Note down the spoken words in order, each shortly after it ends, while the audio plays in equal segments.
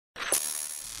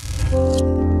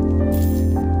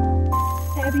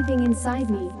everything inside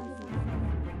me.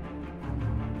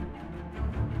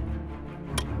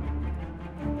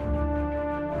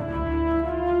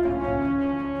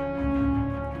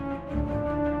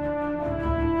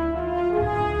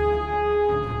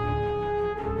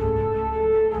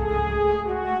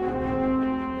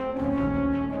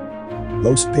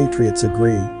 Most patriots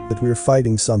agree that we're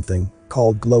fighting something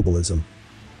called globalism.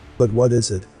 But what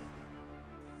is it?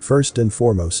 First and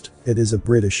foremost, it is a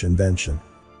British invention.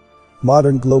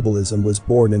 Modern globalism was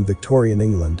born in Victorian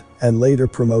England and later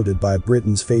promoted by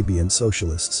Britain's Fabian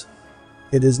socialists.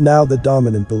 It is now the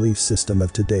dominant belief system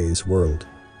of today's world.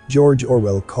 George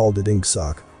Orwell called it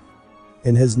Ingsoc.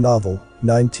 In his novel,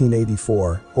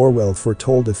 1984, Orwell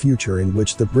foretold a future in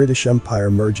which the British Empire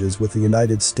merges with the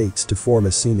United States to form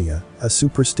Oceania, a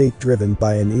superstate driven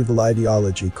by an evil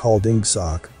ideology called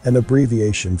Ingsoc, an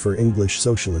abbreviation for English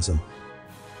socialism.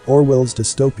 Orwell's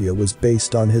dystopia was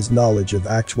based on his knowledge of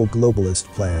actual globalist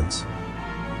plans.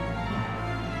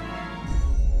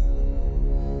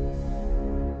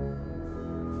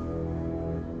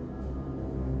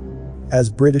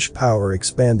 As British power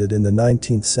expanded in the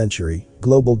 19th century,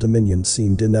 global dominion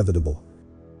seemed inevitable.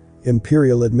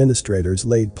 Imperial administrators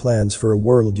laid plans for a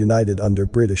world united under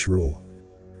British rule.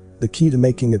 The key to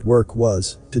making it work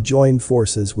was to join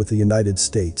forces with the United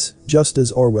States, just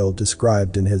as Orwell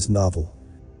described in his novel.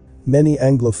 Many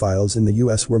Anglophiles in the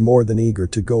US were more than eager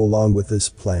to go along with this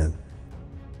plan.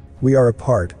 We are a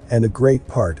part, and a great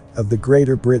part, of the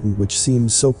Greater Britain which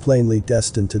seems so plainly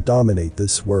destined to dominate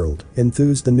this world,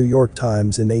 enthused the New York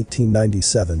Times in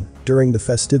 1897, during the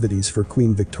festivities for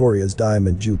Queen Victoria's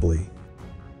Diamond Jubilee.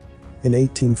 In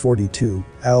 1842,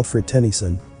 Alfred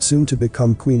Tennyson, soon to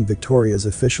become Queen Victoria's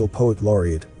official poet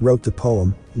laureate, wrote the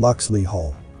poem, Locksley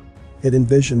Hall. It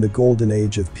envisioned a golden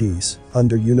age of peace,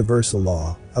 under universal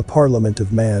law, a parliament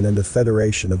of man and a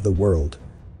federation of the world.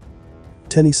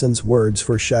 Tennyson's words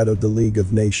foreshadowed the League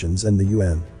of Nations and the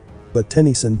UN. But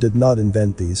Tennyson did not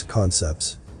invent these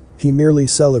concepts. He merely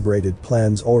celebrated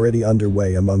plans already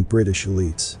underway among British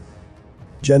elites.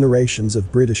 Generations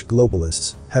of British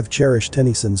globalists have cherished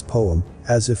Tennyson's poem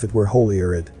as if it were holy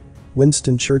writ.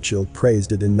 Winston Churchill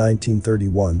praised it in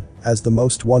 1931 as the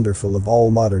most wonderful of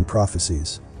all modern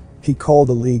prophecies. He called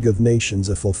the League of Nations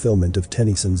a fulfillment of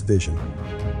Tennyson's vision.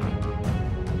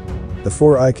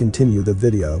 Before I continue the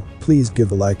video, please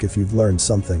give a like if you've learned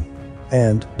something.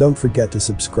 And don't forget to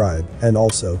subscribe and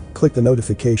also click the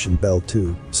notification bell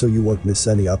too so you won't miss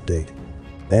any update.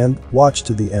 And watch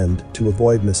to the end to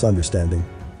avoid misunderstanding.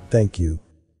 Thank you.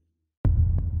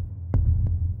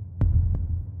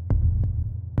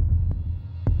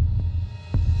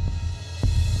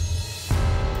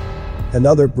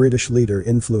 Another British leader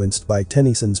influenced by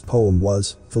Tennyson's poem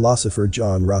was philosopher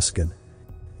John Ruskin.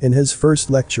 In his first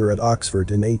lecture at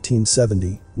Oxford in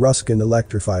 1870, Ruskin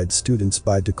electrified students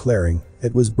by declaring,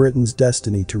 it was Britain's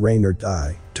destiny to reign or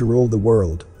die, to rule the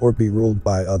world, or be ruled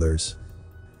by others.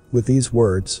 With these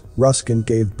words, Ruskin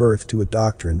gave birth to a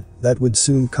doctrine that would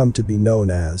soon come to be known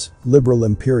as liberal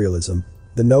imperialism,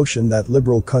 the notion that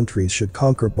liberal countries should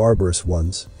conquer barbarous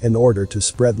ones in order to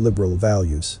spread liberal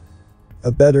values.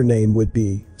 A better name would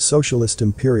be socialist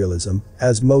imperialism,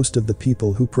 as most of the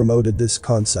people who promoted this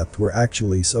concept were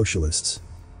actually socialists.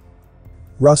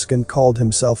 Ruskin called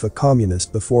himself a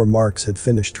communist before Marx had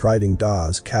finished writing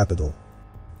Das Kapital.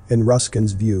 In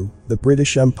Ruskin's view, the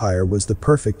British Empire was the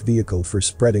perfect vehicle for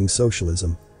spreading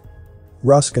socialism.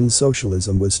 Ruskin's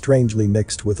socialism was strangely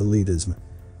mixed with elitism.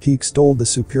 He extolled the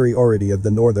superiority of the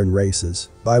northern races,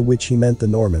 by which he meant the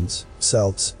Normans,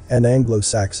 Celts, and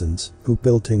Anglo-Saxons, who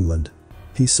built England.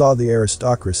 He saw the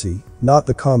aristocracy, not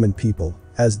the common people,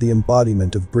 as the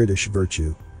embodiment of British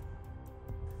virtue.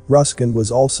 Ruskin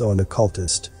was also an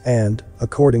occultist and,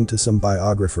 according to some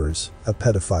biographers, a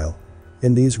pedophile.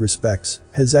 In these respects,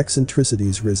 his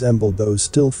eccentricities resembled those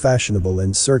still fashionable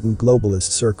in certain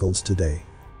globalist circles today.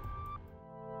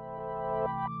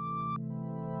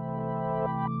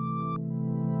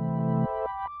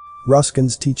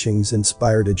 Ruskin's teachings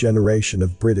inspired a generation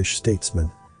of British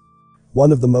statesmen.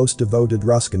 One of the most devoted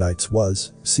Ruskinites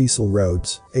was Cecil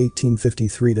Rhodes,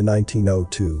 1853 to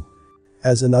 1902.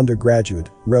 As an undergraduate,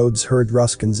 Rhodes heard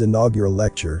Ruskin's inaugural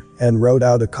lecture and wrote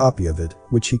out a copy of it,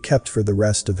 which he kept for the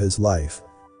rest of his life.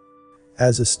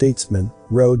 As a statesman,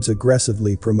 Rhodes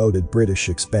aggressively promoted British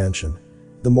expansion.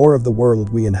 The more of the world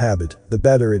we inhabit, the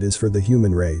better it is for the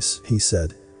human race, he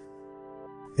said.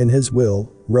 In his will,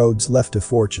 Rhodes left a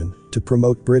fortune to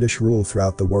promote British rule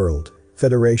throughout the world,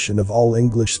 federation of all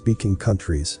English-speaking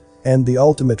countries, and the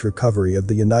ultimate recovery of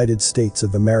the United States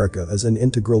of America as an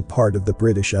integral part of the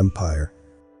British Empire.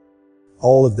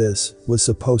 All of this was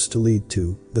supposed to lead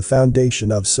to the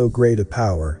foundation of so great a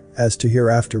power as to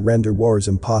hereafter render wars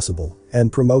impossible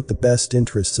and promote the best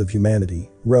interests of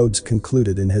humanity, Rhodes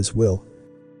concluded in his will.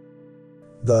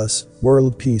 Thus,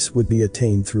 world peace would be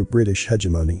attained through British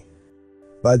hegemony.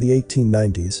 By the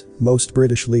 1890s, most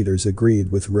British leaders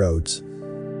agreed with Rhodes.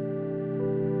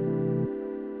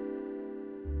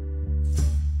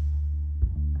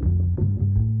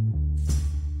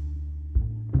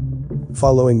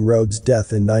 Following Rhodes'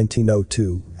 death in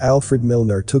 1902, Alfred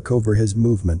Milner took over his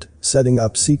movement, setting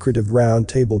up secretive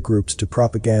round-table groups to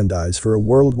propagandize for a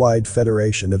worldwide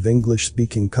federation of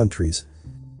English-speaking countries.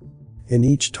 In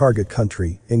each target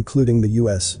country, including the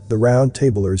US, the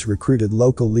round-tablers recruited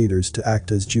local leaders to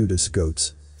act as Judas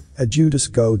goats. A Judas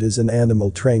goat is an animal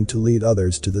trained to lead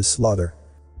others to the slaughter.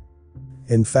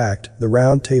 In fact, the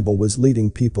round table was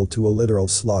leading people to a literal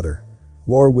slaughter.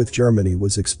 War with Germany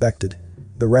was expected.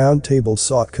 The Round Table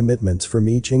sought commitments from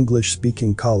each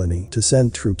English-speaking colony to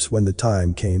send troops when the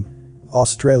time came.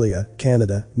 Australia,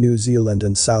 Canada, New Zealand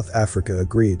and South Africa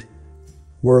agreed.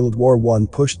 World War I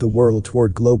pushed the world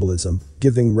toward globalism,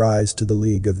 giving rise to the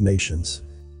League of Nations.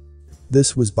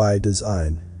 This was by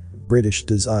design. British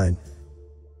design.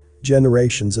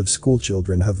 Generations of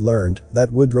schoolchildren have learned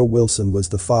that Woodrow Wilson was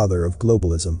the father of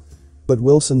globalism. But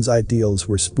Wilson's ideals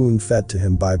were spoon-fed to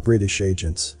him by British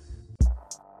agents.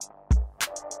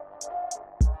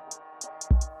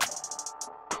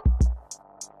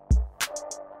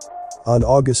 On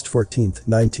August 14,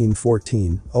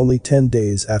 1914, only 10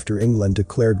 days after England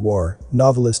declared war,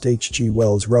 novelist H.G.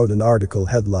 Wells wrote an article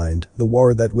headlined, "The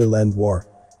War That Will End War."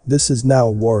 "This is now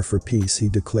a war for peace," he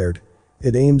declared.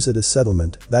 "It aims at a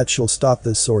settlement that shall stop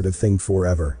this sort of thing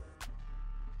forever."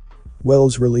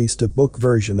 Wells released a book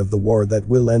version of The War That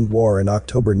Will End War in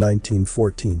October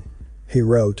 1914. He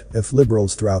wrote, "If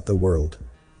liberals throughout the world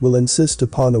will insist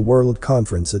upon a world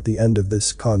conference at the end of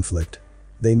this conflict,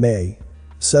 they may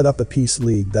set up a peace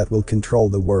league that will control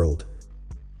the world."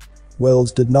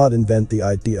 Wells did not invent the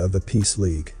idea of a peace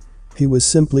league. He was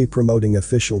simply promoting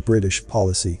official British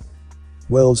policy.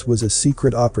 Wells was a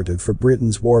secret operative for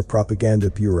Britain's War Propaganda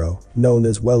Bureau, known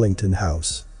as Wellington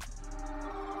House.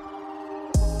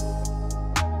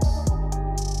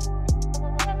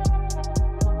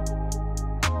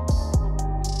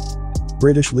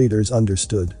 British leaders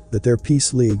understood that their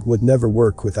peace league would never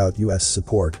work without US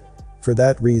support. For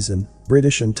that reason,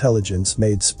 British intelligence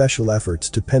made special efforts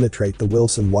to penetrate the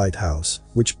Wilson White House,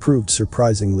 which proved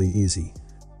surprisingly easy.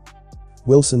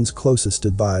 Wilson's closest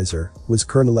advisor was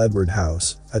Colonel Edward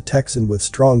House, a Texan with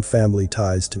strong family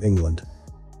ties to England.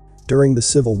 During the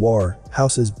Civil War,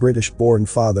 House's British-born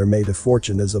father made a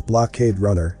fortune as a blockade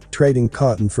runner, trading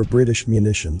cotton for British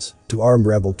munitions to arm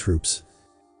rebel troops.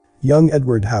 Young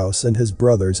Edward House and his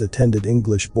brothers attended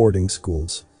English boarding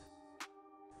schools.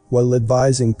 While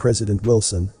advising President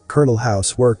Wilson, Colonel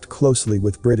House worked closely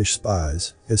with British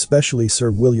spies, especially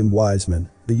Sir William Wiseman,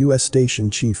 the US station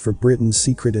chief for Britain's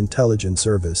Secret Intelligence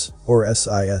Service, or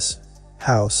SIS.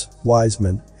 House,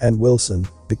 Wiseman, and Wilson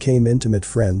became intimate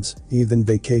friends, even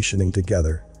vacationing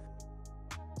together.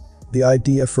 The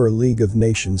idea for a League of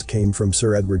Nations came from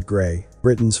Sir Edward Grey,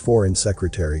 Britain's Foreign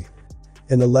Secretary.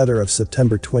 In a letter of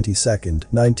September 22,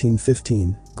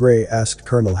 1915, Grey asked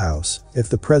Colonel House if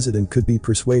the president could be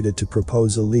persuaded to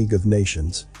propose a League of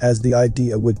Nations, as the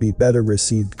idea would be better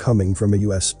received coming from a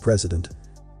US president.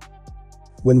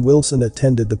 When Wilson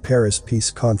attended the Paris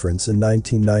Peace Conference in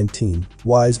 1919,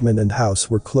 Wiseman and House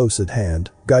were close at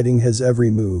hand, guiding his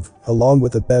every move, along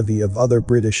with a bevy of other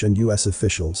British and US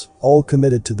officials, all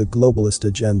committed to the globalist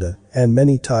agenda, and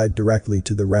many tied directly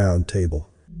to the Round Table.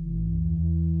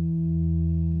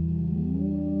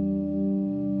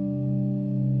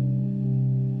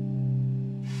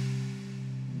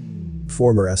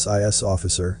 Former SIS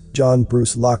officer, John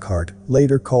Bruce Lockhart,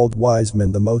 later called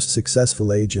Wiseman the most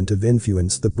successful agent of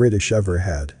influence the British ever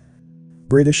had.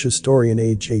 British historian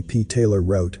H.A.P. Taylor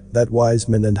wrote that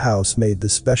Wiseman and House made the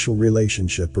special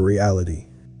relationship a reality.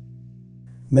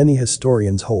 Many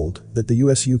historians hold that the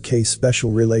US-UK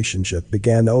special relationship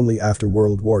began only after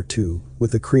World War II,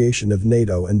 with the creation of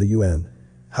NATO and the UN.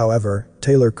 However,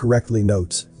 Taylor correctly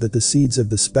notes that the seeds of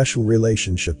the special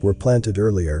relationship were planted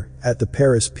earlier, at the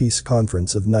Paris Peace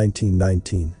Conference of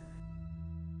 1919.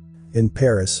 In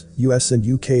Paris, US and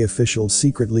UK officials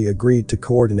secretly agreed to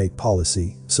coordinate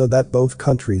policy so that both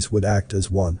countries would act as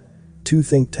one. Two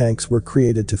think tanks were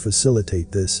created to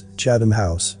facilitate this, Chatham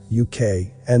House,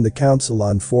 UK, and the Council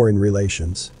on Foreign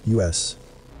Relations, US.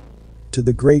 To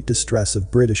the great distress of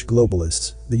British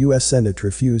globalists, the US Senate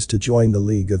refused to join the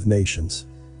League of Nations.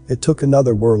 It took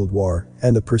another world war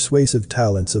and the persuasive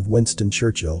talents of Winston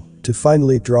Churchill to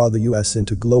finally draw the US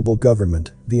into global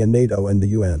government via NATO and the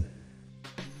UN.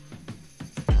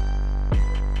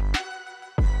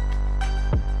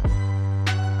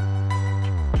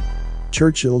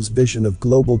 Churchill's vision of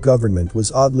global government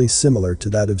was oddly similar to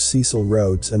that of Cecil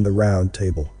Rhodes and the Round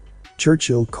Table.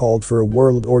 Churchill called for a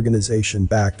world organization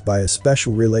backed by a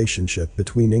special relationship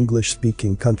between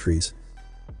English-speaking countries.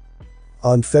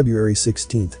 On February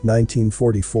 16,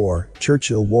 1944,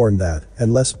 Churchill warned that,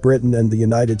 unless Britain and the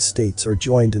United States are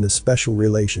joined in a special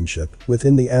relationship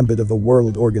within the ambit of a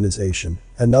world organization,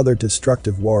 another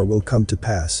destructive war will come to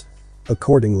pass.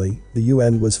 Accordingly, the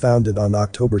UN was founded on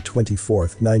October 24,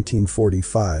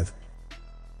 1945.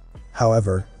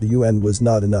 However, the UN was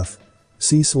not enough.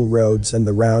 Cecil Rhodes and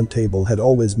the Round Table had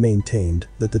always maintained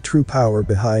that the true power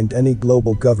behind any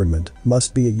global government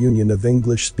must be a union of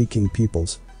English-speaking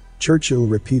peoples. Churchill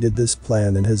repeated this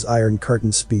plan in his Iron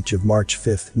Curtain speech of March 5,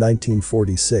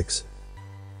 1946.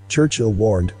 Churchill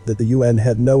warned that the UN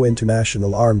had no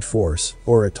international armed force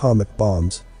or atomic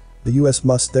bombs. The US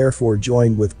must therefore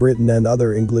join with Britain and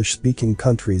other English-speaking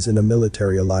countries in a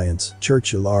military alliance,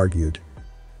 Churchill argued.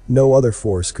 No other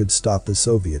force could stop the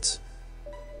Soviets.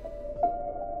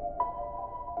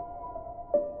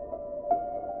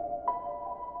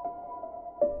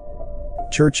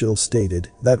 Churchill stated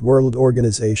that world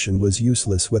organization was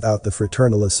useless without the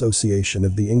fraternal association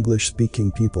of the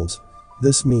English-speaking peoples.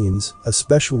 This means a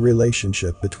special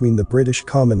relationship between the British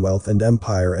Commonwealth and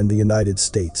Empire and the United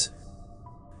States.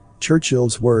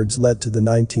 Churchill's words led to the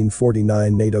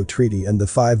 1949 NATO Treaty and the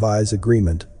Five Eyes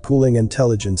Agreement, pooling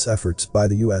intelligence efforts by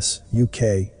the US,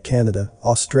 UK, Canada,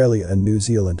 Australia and New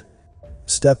Zealand.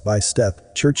 Step by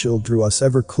step, Churchill drew us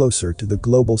ever closer to the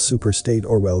global superstate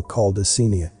Orwell called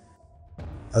Athenia.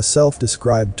 A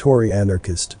self-described Tory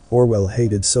anarchist, Orwell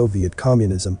hated Soviet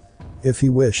communism. If he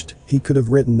wished, he could have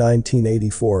written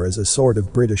 1984 as a sort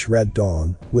of British Red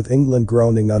Dawn, with England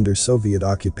groaning under Soviet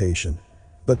occupation.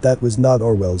 But that was not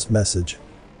Orwell's message.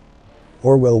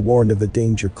 Orwell warned of a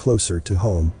danger closer to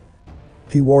home.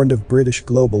 He warned of British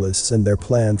globalists and their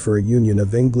plan for a union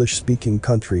of English-speaking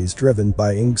countries driven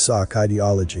by Ingsoc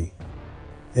ideology.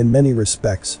 In many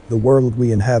respects, the world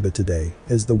we inhabit today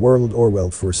is the world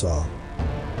Orwell foresaw.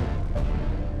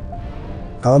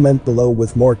 Comment below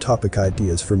with more topic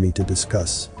ideas for me to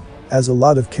discuss. As a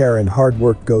lot of care and hard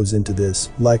work goes into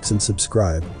this, likes and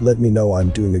subscribe, let me know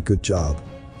I'm doing a good job.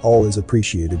 All is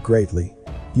appreciated greatly.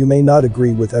 You may not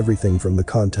agree with everything from the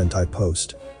content I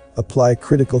post. Apply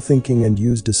critical thinking and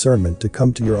use discernment to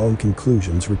come to your own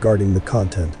conclusions regarding the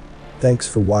content. Thanks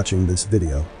for watching this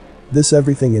video. This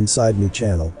Everything Inside Me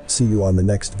channel, see you on the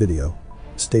next video.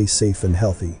 Stay safe and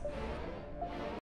healthy.